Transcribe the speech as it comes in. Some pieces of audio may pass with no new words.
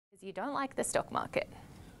You don't like the stock market.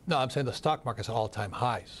 No, I'm saying the stock market's at all-time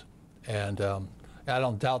highs. And I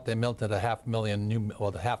don't doubt they melted half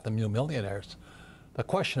the new millionaires. The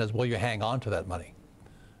question is, will you hang on to that money?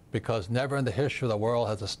 Because never in the history of the world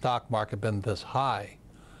has the stock market been this high,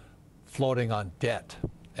 floating on debt.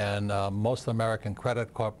 And most American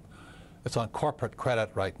credit it's on corporate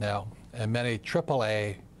credit right now. And many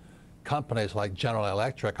AAA companies like General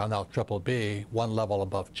Electric are now BBB, one level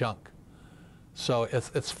above junk. So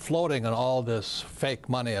it's floating on all this fake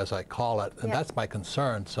money, as I call it, and that's my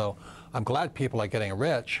concern. So I'm glad people are getting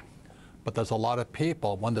rich, but there's a lot of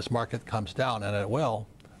people, when this market comes down, and it will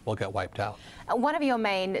get wiped out. One of your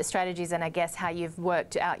main strategies, and I guess how you've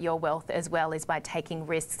worked out your wealth as well, is by taking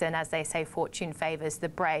risks, and as they say, fortune favours the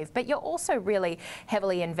brave. But you're also really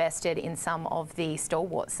heavily invested in some of the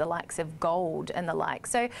stalwarts, the likes of gold and the like.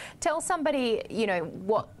 So tell somebody, you know,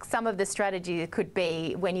 what some of the strategy could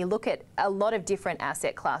be when you look at a lot of different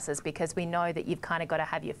asset classes, because we know that you've kind of got to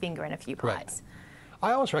have your finger in a few pies. Right.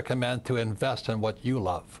 I always recommend to invest in what you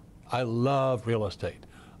love. I love real estate.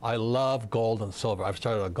 I love gold and silver. I've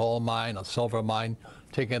started a gold mine, a silver mine,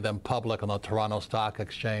 taking them public on the Toronto Stock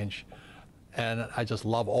Exchange, and I just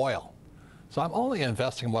love oil. So I'm only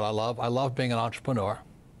investing in what I love. I love being an entrepreneur,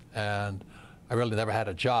 and I really never had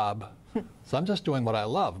a job, so I'm just doing what I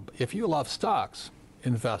love. If you love stocks,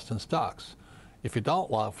 invest in stocks. If you don't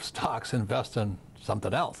love stocks, invest in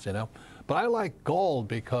something else, you know. But I like gold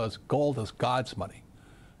because gold is God's money.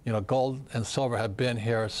 You know, gold and silver have been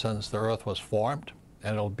here since the earth was formed,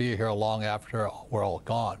 and it'll be here long after we're all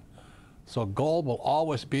gone. So gold will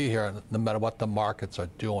always be here no matter what the markets are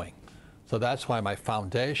doing. So that's why my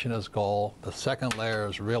foundation is gold, the second layer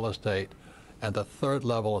is real estate, and the third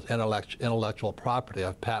level is intellectual property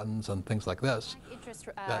of patents and things like this.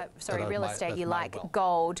 Real estate, you like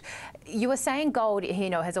gold. You were saying gold, you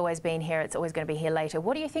know, has always been here, it's always going to be here later.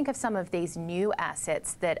 What do you think of some of these new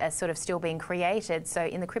assets that are sort of still being created? So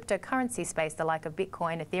in the cryptocurrency space, the like of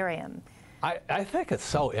Bitcoin, Ethereum. I think it's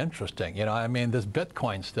so interesting. You know, I mean, this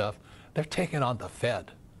Bitcoin stuff, they're taking on the Fed.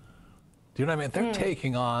 Do you know what I mean? They're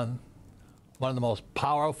taking on one of the most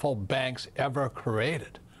powerful banks ever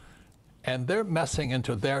created. And they're messing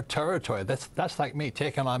into their territory. That's like me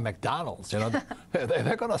taking on McDonald's, you know.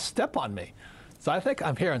 They're going to step on me. So I think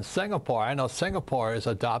I'm here in Singapore. I know Singapore is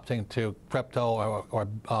adopting to crypto or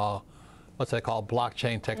what's they call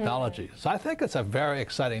blockchain technology. So I think it's a very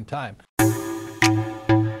exciting time.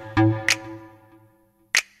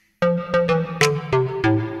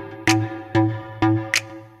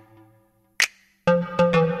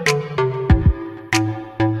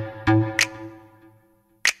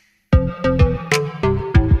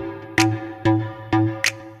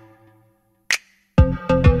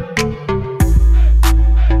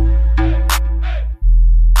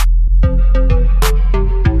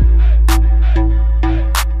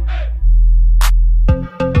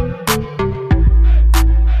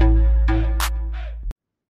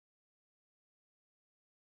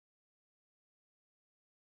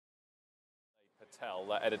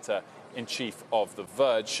 Editor-in-Chief of The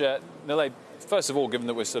Verge. Nilay, first of all, given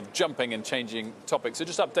that we're sort of jumping and changing topics, so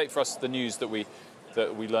just update for us the news that we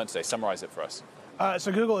learned today. Summarize it for us.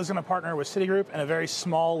 So Google is going to partner with Citigroup and a very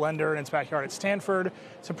small lender in its backyard at Stanford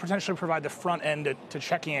to potentially provide the front end to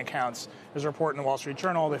checking accounts. There's a report in the Wall Street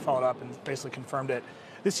Journal. They followed up and basically confirmed it.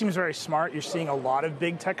 This seems very smart. You're seeing a lot of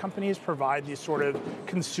big tech companies provide these sort of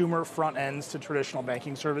consumer front ends to traditional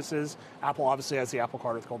banking services. Apple obviously has the Apple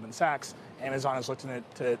Card with Goldman Sachs. Amazon is looking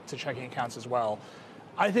to checking accounts as well.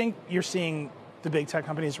 I think you're seeing the big tech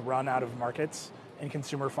companies run out of markets, and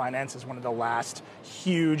consumer finance is one of the last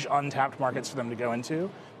huge untapped markets for them to go into.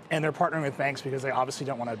 And they're partnering with banks because they obviously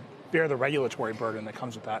don't want to bear the regulatory burden that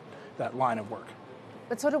comes with that line of work.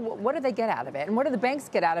 But sort of what do they get out of it? And what do the banks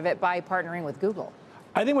get out of it by partnering with Google?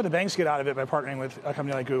 I think what the banks get out of it by partnering with a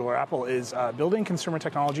company like Google or Apple is building consumer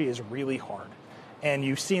technology is really hard. And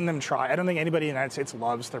you've seen them try. I don't think anybody in the United States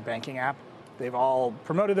loves their banking app. They've all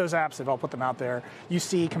promoted those apps. They've all put them out there. You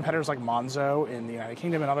see competitors like Monzo in the United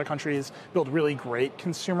Kingdom and other countries build really great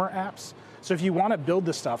consumer apps. So if you want to build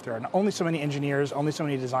this stuff, there are only so many engineers, only so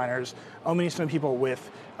many designers, only so many people with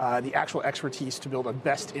the actual expertise to build a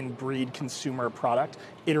best-in-breed consumer product,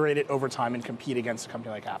 iterate it over time, and compete against a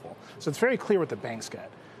company like Apple. So it's very clear what the banks get.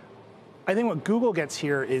 I think what Google gets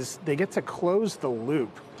here is they get to close the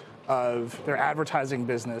loop of their advertising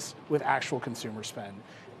business with actual consumer spend.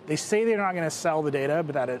 They say they're not going to sell the data,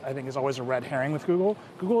 but that I think is always a red herring with Google.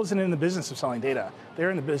 Google isn't in the business of selling data. They're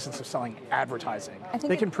in the business of selling advertising.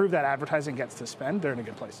 They can prove that advertising gets to spend, they're in a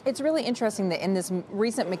good place. It's really interesting that in this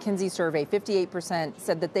recent McKinsey survey, 58%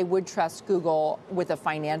 said that they would trust Google with a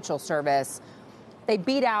financial service. They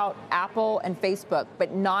beat out Apple and Facebook,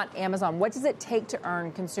 but not Amazon. What does it take to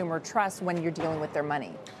earn consumer trust when you're dealing with their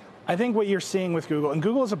money? I think what you're seeing with Google, and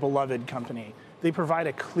Google is a beloved company, they provide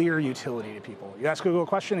a clear utility to people. You ask Google a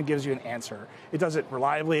question, it gives you an answer. It does it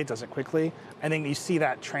reliably, it does it quickly. I think you see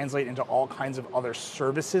that translate into all kinds of other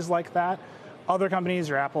services like that. Other companies,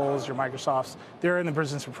 your Apples, your Microsofts, they're in the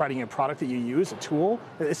business of providing a product that you use, a tool,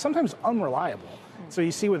 that is sometimes unreliable. So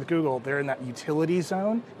you see with Google, they're in that utility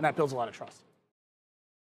zone, and that builds a lot of trust.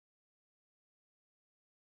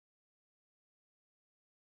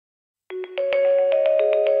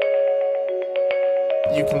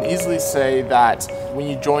 You can easily say that when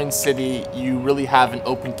you join Citi, you really have an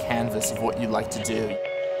open canvas of what you'd like to do.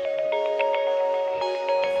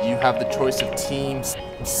 You have the choice of teams,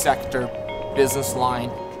 sector, business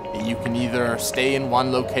line. You can either stay in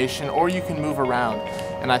one location or you can move around.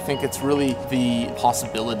 And I think it's really the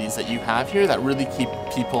possibilities that you have here that really keep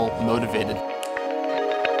people motivated.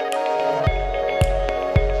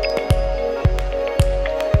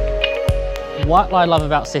 What I love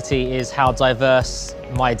about Citi is how diverse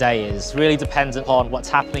my day is. Really dependent on what's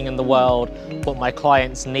happening in the world, what my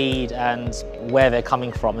clients need and where they're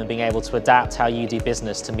coming from, and being able to adapt how you do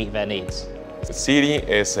business to meet their needs. Citi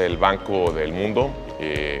es el banco del mundo.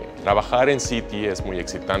 Trabajar en Citi es muy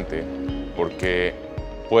excitante porque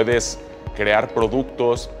puedes crear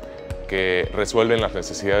productos que resuelven las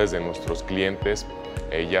necesidades de nuestros clientes,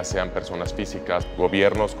 ya sean personas físicas,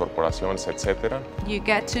 gobiernos, corporaciones, etc. You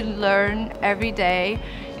get to learn every day.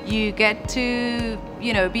 You get to,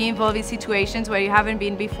 be involved in situations where you haven't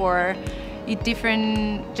been before, in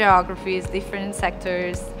different geographies, different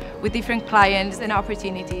sectors, with different clients and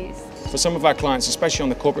opportunities. For some of our clients, especially on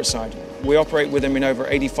the corporate side, we operate with them in over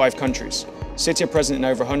 85 countries. Citi are present in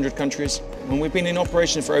over 100 countries, and we've been in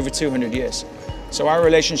operation for over 200 years. So our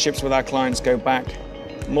relationships with our clients go back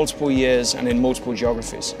multiple years and in multiple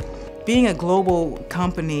geographies. Being a global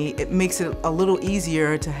company, it makes it a little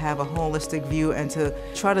easier to have a holistic view and to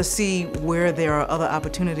try to see where there are other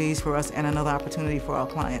opportunities for us and another opportunity for our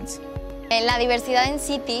clients. La diversidad en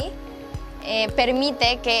Citi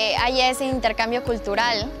permite que haya ese intercambio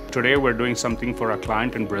cultural. Today we're doing something for a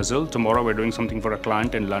client in Brazil, tomorrow we're doing something for a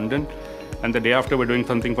client in London, and the day after we're doing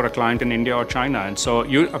something for a client in India or China. And so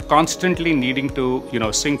you are constantly needing to,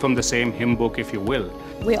 sing from the same hymn book, if you will.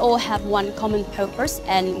 We all have one common purpose,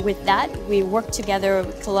 and with that, we work together,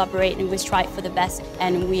 we collaborate, and we strive for the best.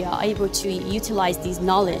 And we are able to utilize this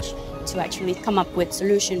knowledge to actually come up with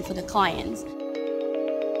solutions for the clients.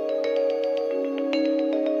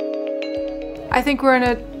 I think we're in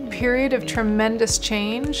a period of tremendous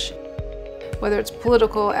change, whether it's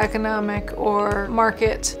political, economic, or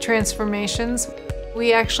market transformations.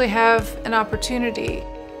 We actually have an opportunity.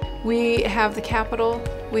 We have the capital,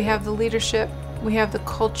 we have the leadership, we have the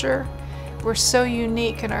culture. We're so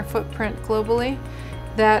unique in our footprint globally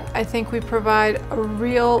that I think we provide a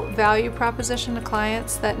real value proposition to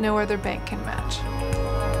clients that no other bank can match.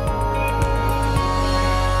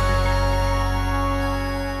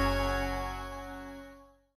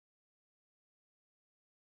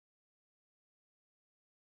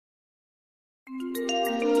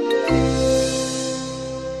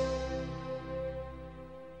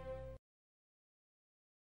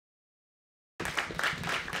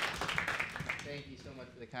 Thank you so much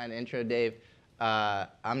for the kind intro, Dave.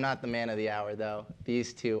 I'm not the man of the hour, though.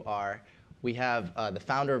 These two are. We have the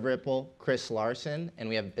founder of Ripple, Chris Larsen, and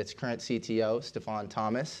we have its current CTO, Stefan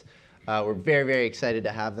Thomas. We're very, very excited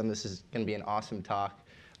to have them. This is going to be an awesome talk.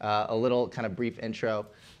 A little kind of brief intro.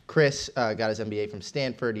 Chris got his MBA from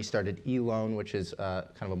Stanford. He started eLoan, which is kind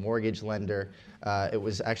of a mortgage lender. It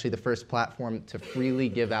was actually the first platform to freely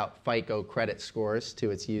give out FICO credit scores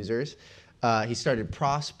to its users. He started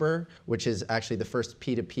Prosper, which is actually the first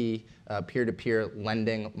P2P, peer-to-peer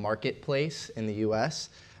lending marketplace in the US.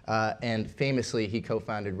 And famously, he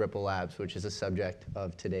co-founded Ripple Labs, which is the subject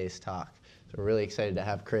of today's talk. So we're really excited to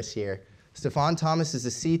have Chris here. Stefan Thomas is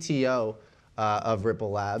the CTO of Ripple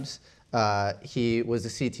Labs. He was the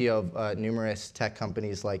CTO of numerous tech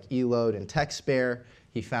companies like Elode and TechSpare.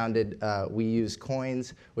 He founded We Use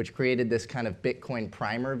Coins, which created this kind of Bitcoin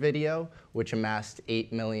primer video, which amassed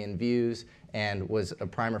 8 million views and was a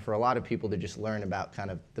primer for a lot of people to just learn about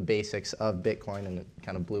kind of the basics of Bitcoin, and it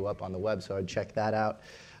kind of blew up on the web, so I'd check that out.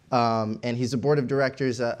 And he's the board of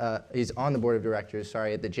directors, he's on the board of directors,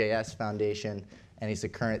 at the JS Foundation, and he's the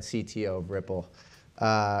current CTO of Ripple.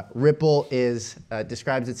 Ripple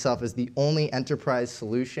describes itself as the only enterprise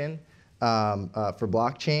solution for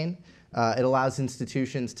blockchain. It allows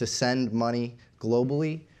institutions to send money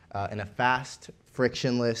globally in a fast,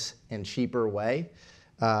 frictionless, and cheaper way.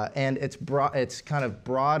 And its kind of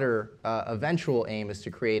broader eventual aim is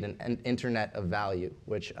to create an internet of value,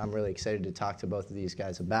 which I'm really excited to talk to both of these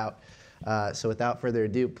guys about. So without further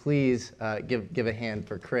ado, please give a hand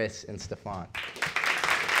for Chris and Stefan.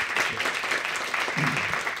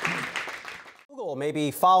 Google may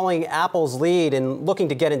be following Apple's lead in looking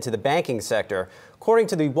to get into the banking sector. According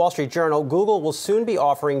to the Wall Street Journal, Google will soon be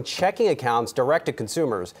offering checking accounts direct to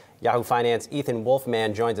consumers. Yahoo Finance Ethan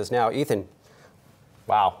Wolfman joins us now. Ethan,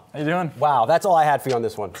 wow. How you doing? Wow, that's all I had for you on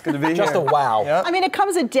this one. It's good to be Just here. a wow. Yep. I mean, it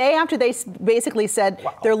comes a day after they basically said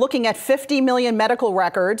they're looking at 50 million medical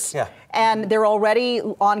records, and they're already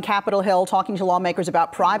on Capitol Hill talking to lawmakers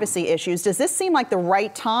about privacy issues. Does this seem like the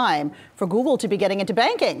right time for Google to be getting into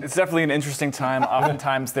banking? It's definitely an interesting time.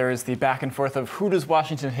 Oftentimes there is the back and forth of who does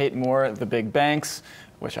Washington hate more, the big banks,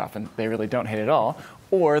 which often they really don't hate at all,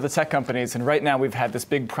 or the tech companies. And right now we've had this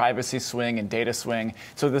big privacy swing and data swing.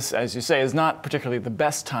 So this, as you say, is not particularly the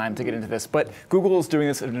best time to get into this. But Google is doing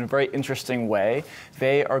this in a very interesting way.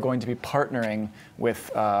 They are going to be partnering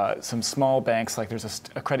with some small banks, like there's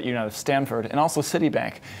a credit union out of Stanford, and also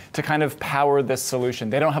Citibank, to kind of power this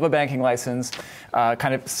solution. They don't have a banking license,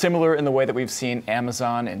 kind of similar in the way that we've seen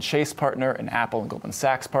Amazon and Chase partner, and Apple and Goldman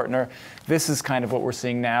Sachs partner. This is kind of what we're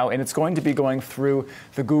seeing now, and it's going to be going through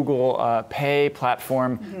the Google Pay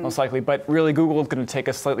platform, most likely. But really, Google is going to take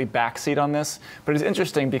a slightly backseat on this. But it's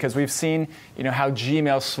interesting because we've seen, how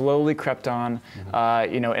Gmail slowly crept on,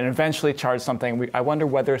 and eventually charged something. I wonder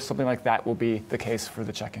whether something like that will be the case for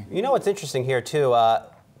the checking. You know what's interesting here, too?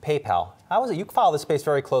 PayPal. How is it? You follow this space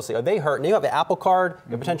very closely. Are they hurt? And you have the Apple Card,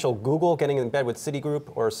 the potential Google getting in bed with Citigroup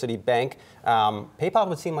or Citibank. PayPal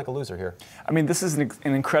would seem like a loser here. I mean, this is an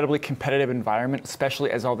incredibly competitive environment,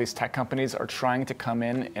 especially as all these tech companies are trying to come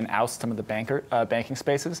in and oust some of the banking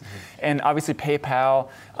spaces. And obviously PayPal,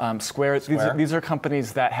 Square, these are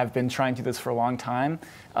companies that have been trying to do this for a long time.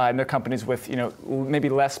 And they're companies with, maybe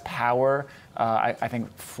less power, I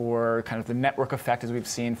think, for kind of the network effect as we've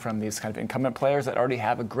seen from these kind of incumbent players that already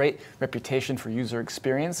have a great reputation for user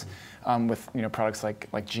experience with products like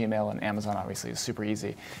Gmail and Amazon. Obviously is super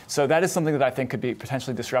easy. So that is something that I think could be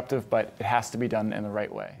potentially disruptive, but it has to be done in the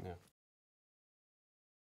right way. Yeah.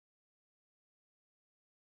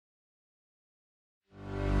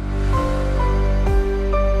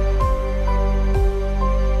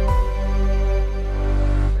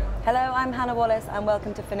 Hello, I'm Hannah Wallace and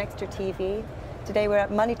welcome to Finextra TV. Today we're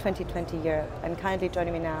at Money 2020 Europe, and kindly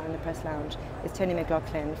joining me now in the press lounge is Tony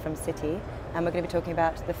McLaughlin from Citi, and we're going to be talking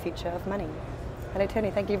about the future of money. Hello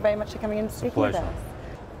Tony, thank you very much for coming in and speaking with us.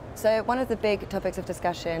 So one of the big topics of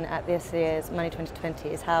discussion at this year's Money 2020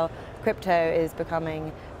 is how crypto is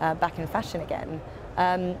becoming back in fashion again.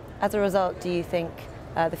 As a result, do you think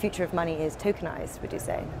the future of money is tokenized, would you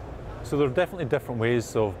say? So there are definitely different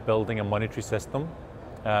ways of building a monetary system.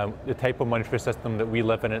 The type of monetary system that we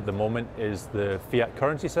live in at the moment is the fiat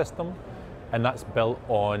currency system, and that's built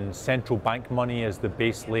on central bank money as the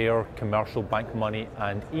base layer, commercial bank money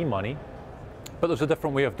and e-money. But there's a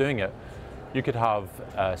different way of doing it. You could have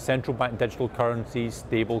central bank digital currencies,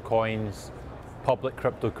 stable coins, public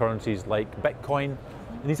cryptocurrencies like Bitcoin.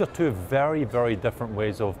 And these are two very, very different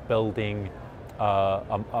ways of building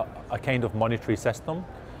a kind of monetary system.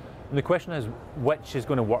 And the question is, which is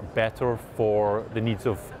going to work better for the needs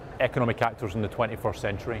of economic actors in the 21st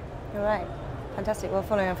century? All right, fantastic. Well,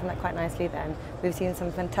 following on from that quite nicely then, we've seen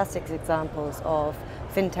some fantastic examples of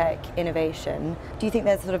fintech innovation. Do you think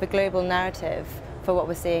there's sort of a global narrative for what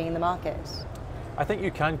we're seeing in the market? I think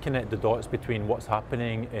you can connect the dots between what's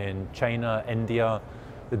happening in China, India,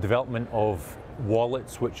 the development of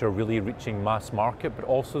wallets which are really reaching mass market, but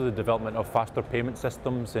also the development of faster payment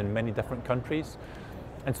systems in many different countries.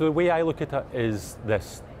 And so the way I look at it is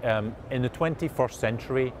this. In the 21st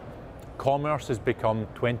century, commerce has become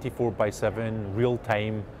 24/7, real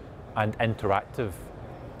time and interactive.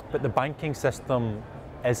 But the banking system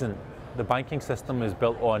isn't. The banking system is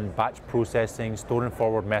built on batch processing, store and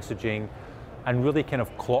forward messaging, and really kind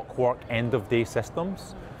of clockwork end of day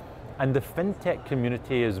systems. And the fintech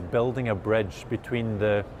community is building a bridge between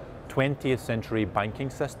the 20th century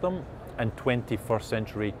banking system and 21st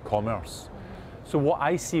century commerce. So what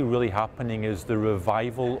I see really happening is the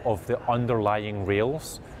revival of the underlying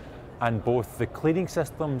rails, and both the clearing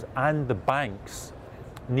systems and the banks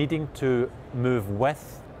needing to move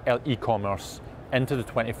with e-commerce into the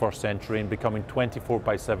 21st century and becoming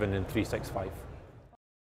 24/7 and 365.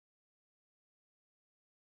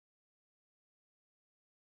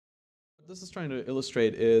 What this is trying to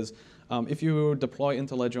illustrate is if you deploy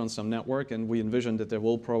Interledger on some network, and we envision that there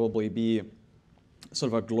will probably be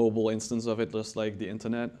sort of a global instance of it, just like the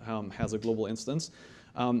internet has a global instance.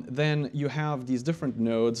 then you have these different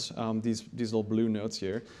nodes, these little blue nodes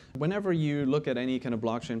here. Whenever you look at any kind of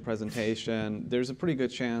blockchain presentation, there's a pretty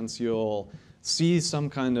good chance you'll see some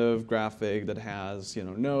kind of graphic that has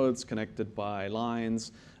nodes connected by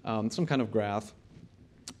lines, some kind of graph.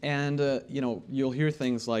 And you'll hear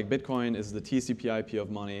things like Bitcoin is the TCP/IP of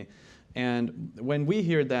money. And when we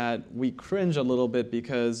hear that, we cringe a little bit,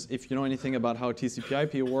 because if you know anything about how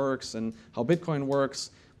TCP/IP works and how Bitcoin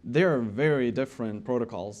works, they're very different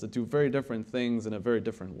protocols that do very different things in a very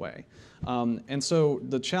different way. And so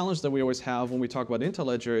the challenge that we always have when we talk about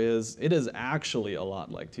Interledger is it is actually a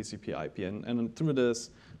lot like TCP/IP. And through this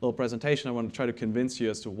little presentation, I want to try to convince you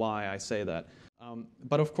as to why I say that.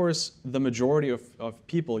 But of course, the majority of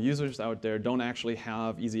people, users out there, don't actually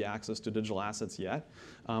have easy access to digital assets yet.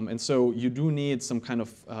 And so you do need some kind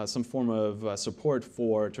of some form of support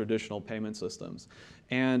for traditional payment systems.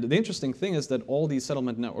 And the interesting thing is that all these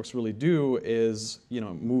settlement networks really do is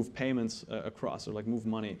move payments across, or like move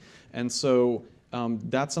money. And so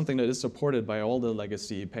that's something that is supported by all the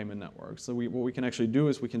legacy payment networks. So what we can actually do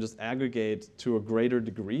is we can just aggregate to a greater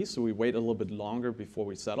degree. So we wait a little bit longer before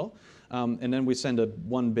we settle. And then we send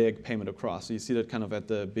one big payment across. So you see that kind of at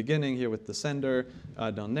the beginning here with the sender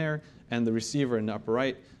down there, and the receiver in the upper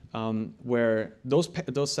right, where those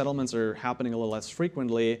settlements are happening a little less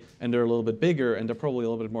frequently, and they're a little bit bigger, and they're probably a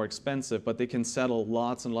little bit more expensive, but they can settle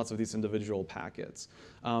lots and lots of these individual packets.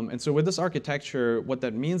 And so with this architecture, what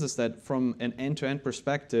that means is that from an end-to-end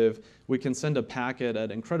perspective, we can send a packet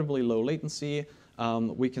at incredibly low latency.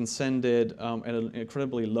 We can send it at an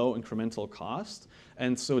incredibly low incremental cost.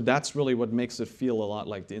 And so that's really what makes it feel a lot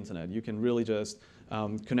like the internet. You can really just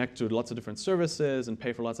connect to lots of different services and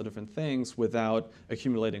pay for lots of different things without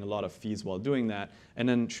accumulating a lot of fees while doing that. And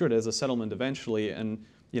then sure, there's a settlement eventually, and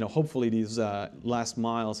hopefully these last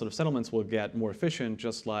mile sort of settlements will get more efficient,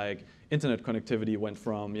 just like internet connectivity went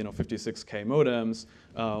from 56K modems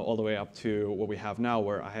all the way up to what we have now,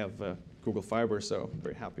 where I have Google Fiber, so I'm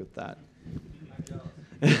very happy with that.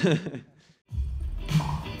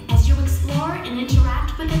 As you explore and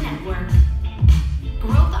interact with the network,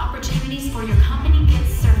 growth opportunities for your company get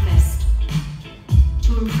surfaced.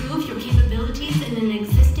 To improve your capabilities in an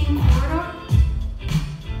existing corridor,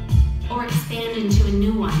 or expand into a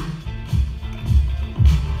new one.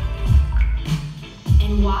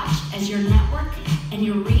 And watch as your network and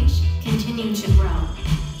your reach continue to grow.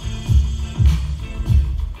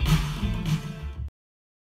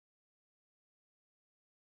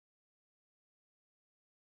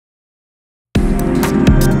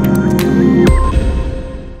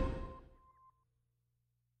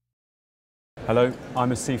 Hello,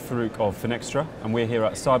 I'm Asif Farouk of Finextra, and we're here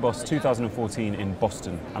at Cybos 2014 in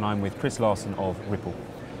Boston, and I'm with Chris Larson of Ripple.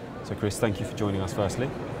 So Chris, thank you for joining us firstly.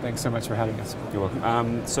 Thanks so much for having us. You're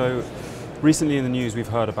welcome. So recently in the news we've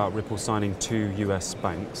heard about Ripple signing 2 US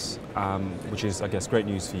banks, which is, I guess, great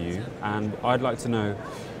news for you. And I'd like to know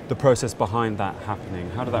the process behind that happening.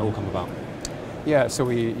 How did that all come about? Yeah, so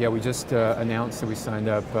we just announced that we signed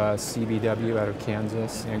up CBW out of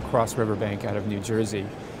Kansas and Cross River Bank out of New Jersey.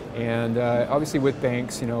 And obviously with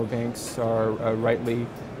banks, banks are rightly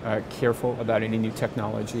careful about any new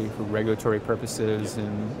technology for regulatory purposes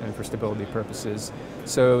and for stability purposes.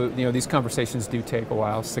 So, these conversations do take a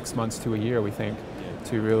while, 6 months to a year, we think,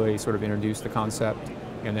 to really sort of introduce the concept,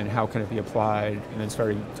 and then how can it be applied, and then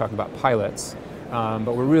starting talking about pilots.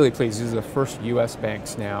 But we're really pleased. These are the first US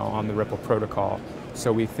banks now on the Ripple protocol.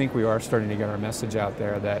 So we think we are starting to get our message out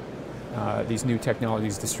there that these new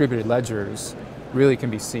technologies, distributed ledgers, really can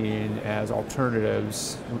be seen as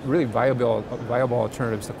alternatives, really viable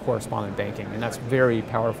alternatives to correspondent banking. And that's very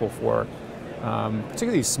powerful for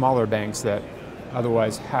particularly these smaller banks that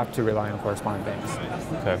otherwise have to rely on correspondent banks.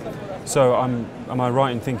 Okay. So am I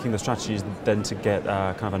right in thinking the strategy is then to get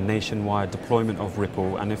kind of a nationwide deployment of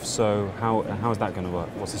Ripple? And if so, how is that going to work?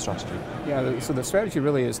 What's the strategy? Yeah, so the strategy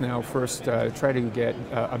really is now first try to get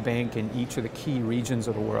a bank in each of the key regions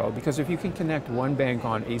of the world. Because if you can connect one bank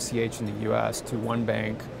on ACH in the US to one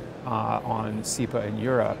bank on SEPA in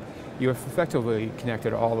Europe, you have effectively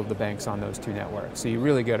connected all of the banks on those 2 networks. So you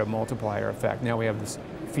really get a multiplier effect. Now we have this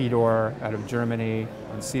Fedor out of Germany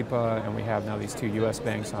on SEPA, and we have now these 2 US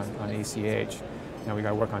banks on ACH. Now we got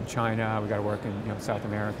to work on China, we got to work in South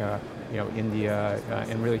America, India,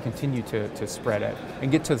 and really continue to spread it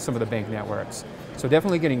and get to some of the bank networks. So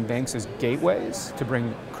definitely getting banks as gateways to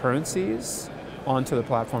bring currencies onto the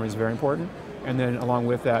platform is very important. And then along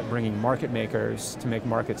with that, bringing market makers to make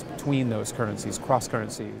markets between those currencies, cross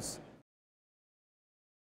currencies.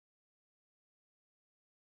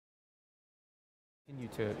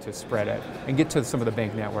 To spread it and get to some of the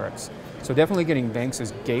bank networks. So definitely getting banks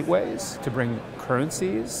as gateways to bring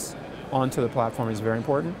currencies onto the platform is very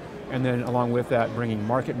important. And then along with that, bringing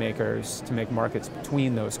market makers to make markets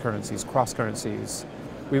between those currencies, cross currencies.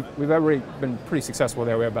 We've already been pretty successful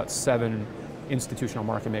there. We have about 7 institutional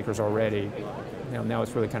market makers already. Now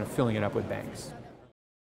it's really kind of filling it up with banks.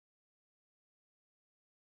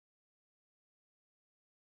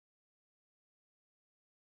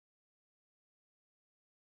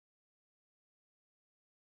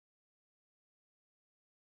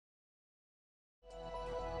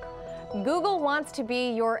 Google wants to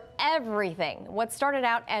be your everything. What started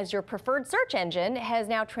out as your preferred search engine has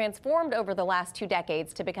now transformed over the last 2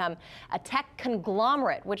 decades to become a tech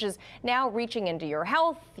conglomerate, which is now reaching into your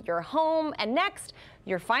health, your home, and next,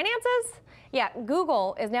 your finances? Yeah,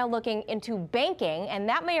 Google is now looking into banking, and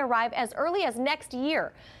that may arrive as early as next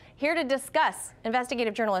year. Here to discuss,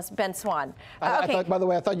 investigative journalist Ben Swan. I thought, by the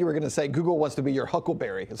way, I thought you were going to say Google wants to be your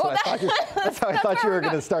Huckleberry. That's how I thought you were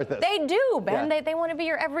going to start this. They do, Ben. Yeah. They want to be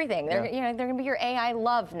your everything. They're they're going to be your AI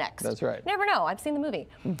love next. That's right. Never know. I've seen the movie.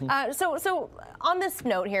 So on this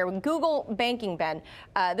note here, Google Banking, Ben,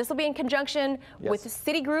 this will be in conjunction with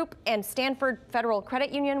Citigroup and Stanford Federal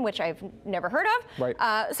Credit Union, which I've never heard of. Right.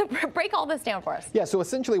 So break all this down for us. Yeah. So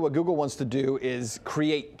essentially, what Google wants to do is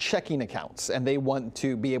create checking accounts, and they want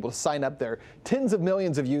to be able to sign up their tens of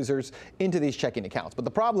millions of users into these checking accounts. But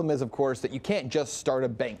the problem is, of course, that you can't just start a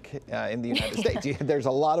bank in the United States. There's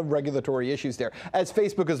a lot of regulatory issues there, as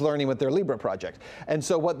Facebook is learning with their Libra project. And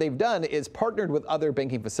so what they've done is partnered with other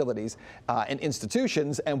banking facilities and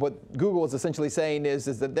institutions. And what Google is essentially saying is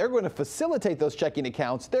that they're going to facilitate those checking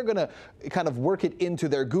accounts. They're going to kind of work it into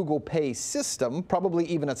their Google Pay system, probably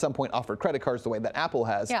even at some point offer credit cards the way that Apple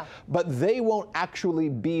has. Yeah. But they won't actually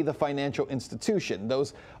be the financial institution.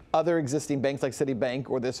 Those other existing banks like Citibank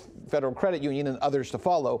or this Federal Credit Union and others to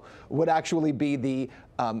follow would actually be the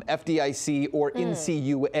FDIC or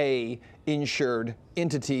NCUA insured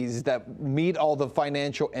entities that meet all the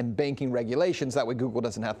financial and banking regulations. That way Google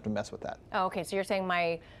doesn't have to mess with that. Oh, okay, so you're saying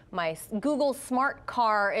my Google smart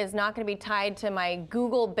car is not going to be tied to my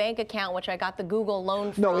Google bank account, which I got the Google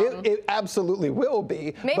loan from. No, it absolutely will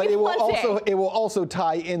be. Maybe but it will day. also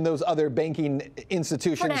tie in those other banking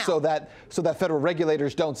institutions so that federal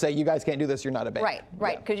regulators don't say you guys can't do this, you're not a bank.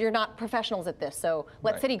 Right, because you're not professionals at this, so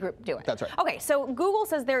let Citigroup do it. That's right. Okay, so Google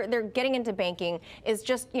says they're getting into banking is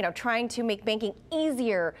just trying to make banking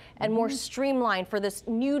easier and more streamlined for this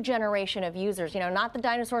new generation of users. Not the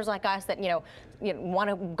dinosaurs like us that want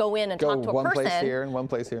to go in and talk to a person. One place here and one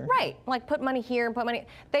place here. Right, like put money here and put money.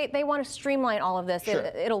 They want to streamline all of this. Sure.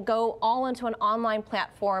 It'll go all into an online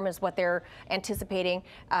platform is what they're anticipating.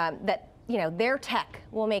 That their tech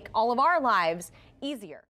will make all of our lives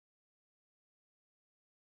easier.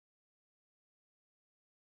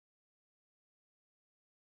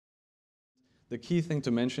 The key thing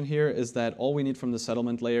to mention here is that all we need from the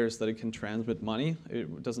settlement layer is that it can transmit money.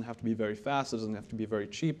 It doesn't have to be very fast. It doesn't have to be very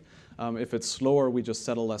cheap. If it's slower, we just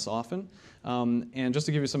settle less often. And just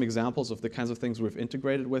to give you some examples of the kinds of things we've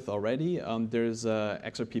integrated with already, there's a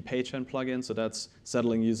XRP PayChain plugin, so that's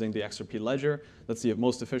settling using the XRP ledger. That's the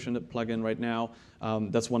most efficient plugin right now.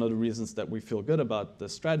 That's one of the reasons that we feel good about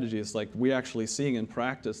this strategy is like we're actually seeing in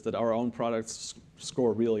practice that our own products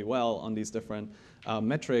score really well on these different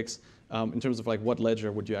metrics. In terms of like what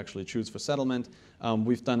ledger would you actually choose for settlement.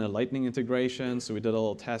 We've done a Lightning integration, so we did a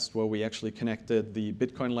little test where we actually connected the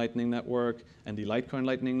Bitcoin Lightning Network and the Litecoin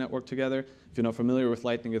Lightning Network together. If you're not familiar with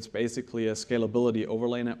Lightning, it's basically a scalability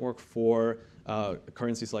overlay network for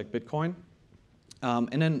currencies like Bitcoin.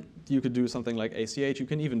 And then you could do something like ACH. You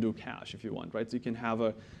can even do cash if you want, right? So you can have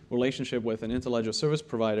a relationship with an interledger service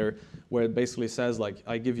provider where it basically says like,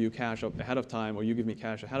 I give you cash up ahead of time, or you give me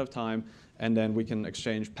cash ahead of time, and then we can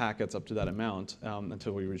exchange packets up to that amount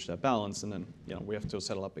until we reach that balance, and then we have to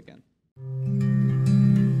settle up again.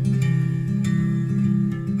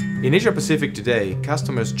 In Asia Pacific today,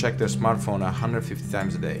 customers check their smartphone 150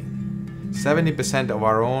 times a day. 70% of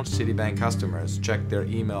our own Citibank customers check their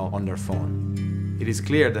email on their phone. It is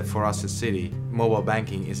clear that for us at Citi, mobile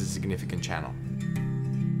banking is a significant channel.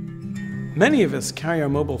 Many of us carry our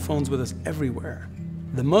mobile phones with us everywhere.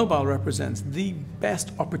 The mobile represents the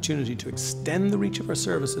best opportunity to extend the reach of our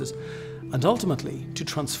services and ultimately to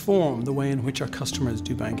transform the way in which our customers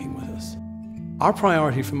do banking with us. Our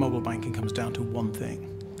priority for mobile banking comes down to one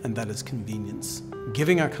thing, and that is convenience.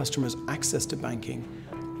 Giving our customers access to banking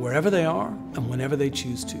wherever they are and whenever they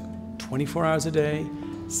choose to, 24 hours a day,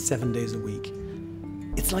 7 days a week.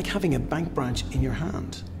 It's like having a bank branch in your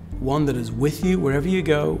hand, one that is with you wherever you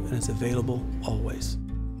go and is available always.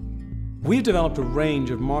 We've developed a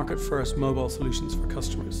range of market-first mobile solutions for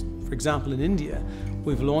customers. For example, in India,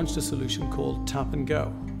 we've launched a solution called Tap and Go,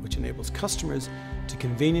 which enables customers to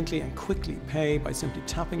conveniently and quickly pay by simply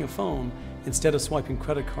tapping a phone instead of swiping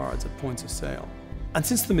credit cards at points of sale. And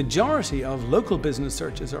since the majority of local business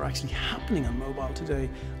searches are actually happening on mobile today,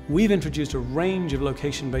 we've introduced a range of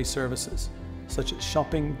location-based services, such as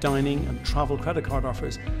shopping, dining, and travel credit card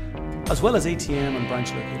offers, as well as ATM and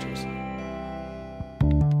branch locators.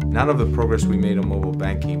 None of the progress we made on mobile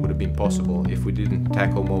banking would have been possible if we didn't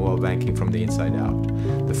tackle mobile banking from the inside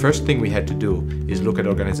out. The first thing we had to do is look at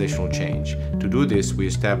organizational change. To do this, we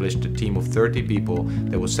established a team of 30 people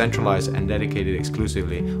that was centralized and dedicated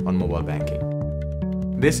exclusively on mobile banking.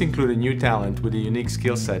 This included new talent with a unique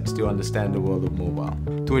skill set to understand the world of mobile.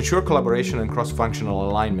 To ensure collaboration and cross-functional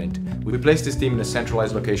alignment, we placed this team in a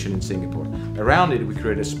centralized location in Singapore. Around it, we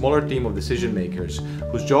created a smaller team of decision makers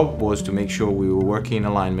whose job was to make sure we were working in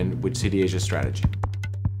alignment with Citi Asia's strategy.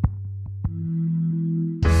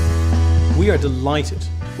 We are delighted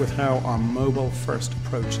with how our mobile-first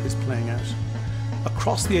approach is playing out.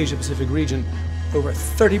 Across the Asia-Pacific region, over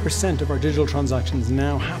 30% of our digital transactions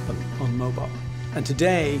now happen on mobile. And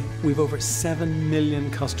today, we've over 7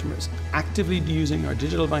 million customers actively using our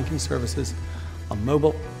digital banking services on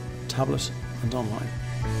mobile, tablet, and online.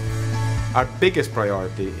 Our biggest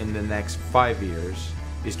priority in the next 5 years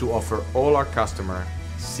is to offer all our customers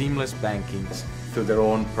seamless banking through their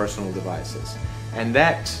own personal devices. And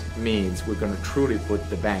that means we're going to truly put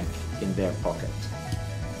the bank in their pocket.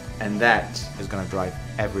 And that is going to drive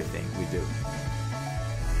everything we do.